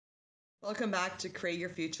Welcome back to Create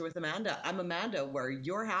Your Future with Amanda. I'm Amanda, where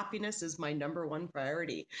your happiness is my number one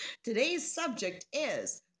priority. Today's subject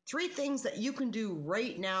is 3 things that you can do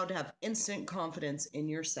right now to have instant confidence in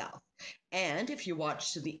yourself. And if you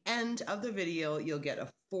watch to the end of the video, you'll get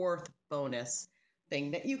a fourth bonus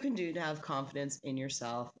thing that you can do to have confidence in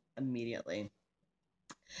yourself immediately.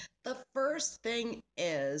 The first thing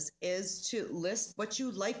is to list what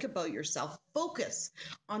you like about yourself. Focus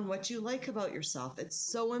on what you like about yourself. It's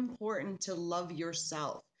so important to love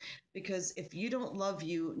yourself because if you don't love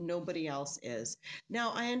you, nobody else is.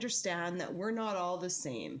 Now, I understand that we're not all the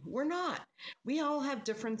same. We're not. We all have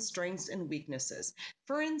different strengths and weaknesses.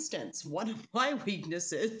 For instance, one of my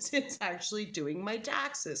weaknesses is actually doing my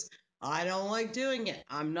taxes. I don't like doing it.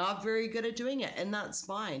 I'm not very good at doing it, and that's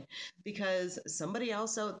fine because somebody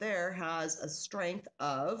else out there has a strength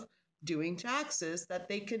of doing taxes that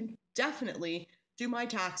they can definitely do my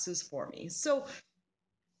taxes for me. So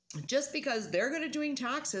just because they're good at doing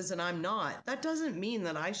taxes and I'm not, that doesn't mean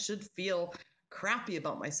that I should feel crappy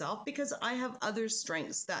about myself because I have other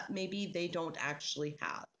strengths that maybe they don't actually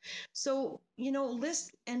have. So,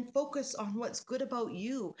 list and focus on what's good about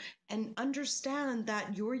you and understand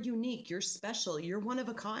that you're unique, you're special, you're one of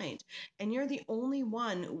a kind, and you're the only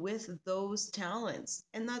one with those talents.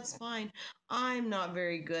 And that's fine. I'm not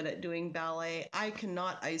very good at doing ballet. I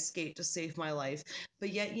cannot ice skate to save my life.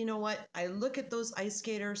 But yet, you know what? I look at those ice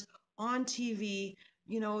skaters on TV,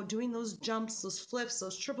 doing those jumps, those flips,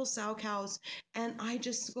 those triple sow cows, and I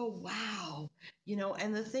just go, wow,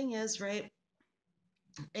 and the thing is, right,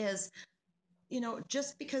 is,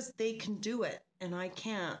 just because they can do it and I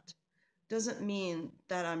can't doesn't mean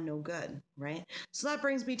that I'm no good, right? So that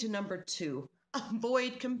brings me to number 2.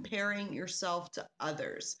 Avoid comparing yourself to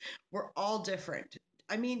others. We're all different.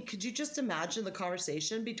 I mean, could you just imagine the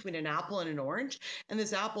conversation between an apple and an orange? And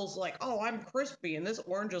this apple's like, oh, I'm crispy. And this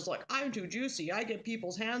orange is like, I'm too juicy. I get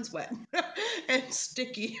people's hands wet and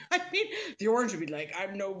sticky. I mean, the orange would be like,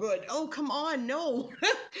 I'm no good. Oh, come on. No.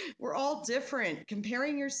 We're all different.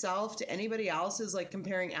 Comparing yourself to anybody else is like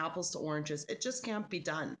comparing apples to oranges. It just can't be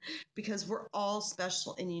done because we're all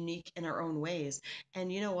special and unique in our own ways.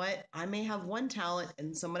 And you know what? I may have one talent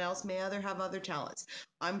and someone else may have other talents.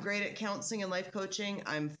 I'm great at counseling and life coaching.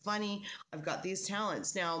 I'm funny. I've got these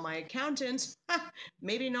talents. Now, my accountant,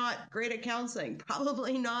 maybe not great at counseling,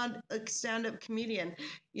 probably not a stand up comedian,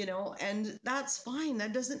 and that's fine.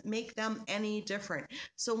 That doesn't make them any different.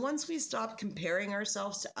 So once we stop comparing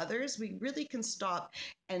ourselves to others, we really can stop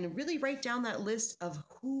and really write down that list of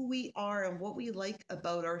who we are and what we like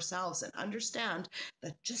about ourselves and understand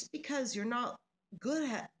that just because you're not good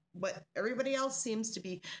at what everybody else seems to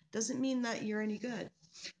be doesn't mean that you're any good.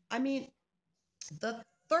 I mean, the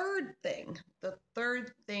the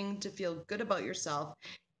third thing to feel good about yourself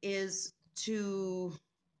is to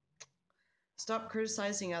stop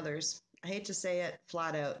criticizing others. I hate to say it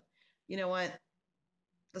flat out. You know what?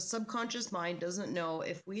 The subconscious mind doesn't know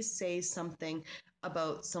if we say something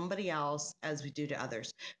about somebody else as we do to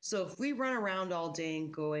others. So if we run around all day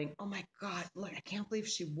and going, oh my God, look, I can't believe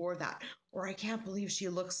she wore that. Or I can't believe she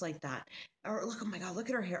looks like that. Or look, oh my God, look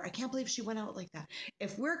at her hair. I can't believe she went out like that.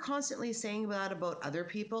 If we're constantly saying that about other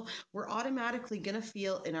people, we're automatically going to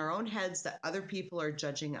feel in our own heads that other people are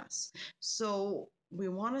judging us. So we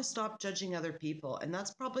want to stop judging other people. And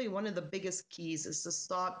that's probably one of the biggest keys is to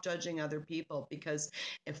stop judging other people because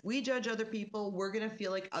if we judge other people, we're going to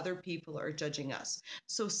feel like other people are judging us.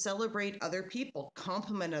 So celebrate other people,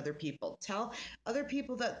 compliment other people, tell other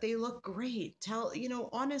people that they look great. Tell,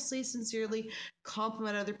 honestly, sincerely,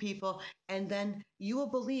 compliment other people. And then you will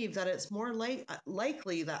believe that it's more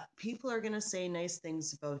likely that people are going to say nice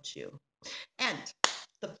things about you. And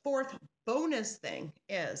the fourth bonus thing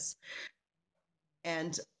is,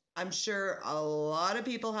 and I'm sure a lot of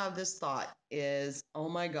people have this thought is, oh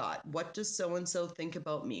my God, what does so and so think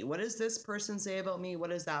about me? What does this person say about me?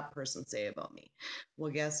 What does that person say about me?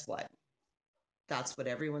 Well, guess what? That's what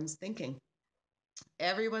everyone's thinking.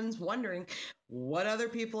 Everyone's wondering what other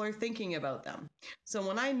people are thinking about them. So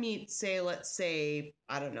when I meet, say, let's say,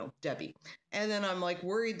 I don't know, Debbie, and then I'm like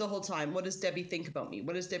worried the whole time. What does Debbie think about me?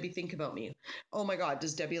 What does Debbie think about me? Oh my God,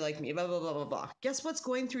 does Debbie like me? Blah, blah, blah, blah, blah. Guess what's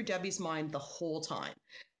going through Debbie's mind the whole time?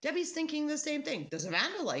 Debbie's thinking the same thing. Does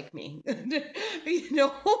Amanda like me? you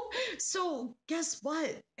know? So guess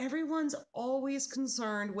what? Everyone's always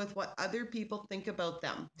concerned with what other people think about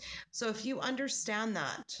them. So if you understand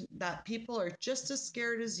that people are just as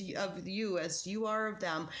scared of you as you are of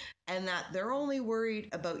them, and that they're only worried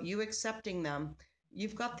about you accepting them,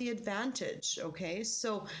 you've got the advantage. Okay,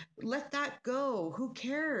 so let that go. Who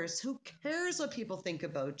cares? Who cares what people think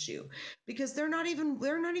about you? Because they're not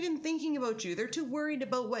even thinking about you. They're too worried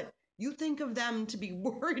about what You think of them to be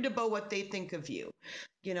worried about what they think of you.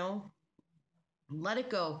 You know, let it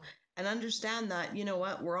go and understand that, you know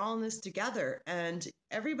what, we're all in this together and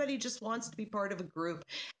everybody just wants to be part of a group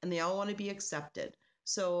and they all want to be accepted.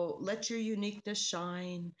 So let your uniqueness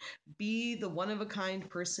shine. Be the one of a kind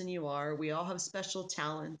person you are. We all have special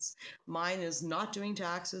talents. Mine is not doing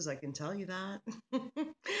taxes, I can tell you that.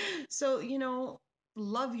 So,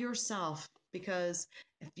 love yourself, because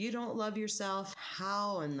if you don't love yourself,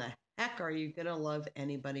 how in the heck are you going to love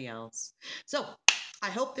anybody else? So, I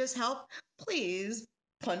hope this helped. Please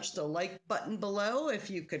punch the like button below if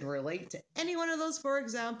you could relate to any one of those 4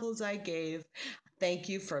 examples I gave. Thank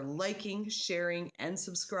you for liking, sharing, and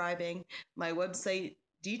subscribing. My website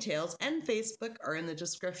details and Facebook are in the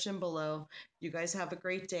description below. You guys have a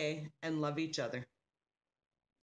great day and love each other.